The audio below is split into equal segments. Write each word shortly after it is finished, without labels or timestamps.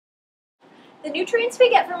The nutrients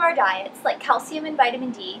we get from our diets, like calcium and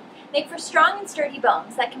vitamin D, make for strong and sturdy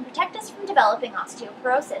bones that can protect us from developing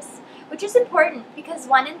osteoporosis, which is important because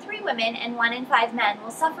 1 in 3 women and 1 in 5 men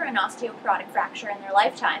will suffer an osteoporotic fracture in their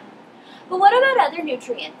lifetime. But what about other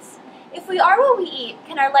nutrients? If we are what we eat,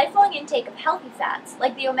 can our lifelong intake of healthy fats,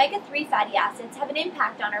 like the omega-3 fatty acids, have an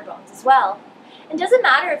impact on our bones as well? And does it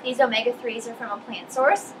matter if these omega-3s are from a plant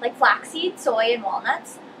source, like flaxseed, soy, and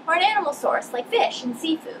walnuts, or an animal source, like fish and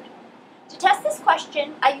seafood? To test this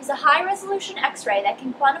question, I use a high-resolution X-ray that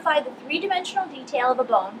can quantify the three-dimensional detail of a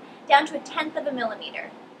bone down to 1/10 of a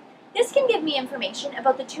millimeter. This can give me information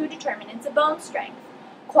about the 2 determinants of bone strength: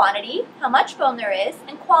 quantity, how much bone there is,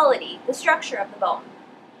 and quality, the structure of the bone.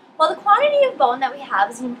 While the quantity of bone that we have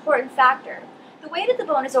is an important factor, the way that the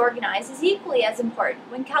bone is organized is equally as important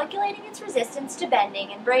when calculating its resistance to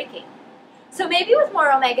bending and breaking. So maybe with more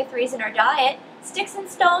omega-3s in our diet, sticks and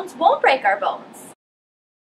stones won't break our bones.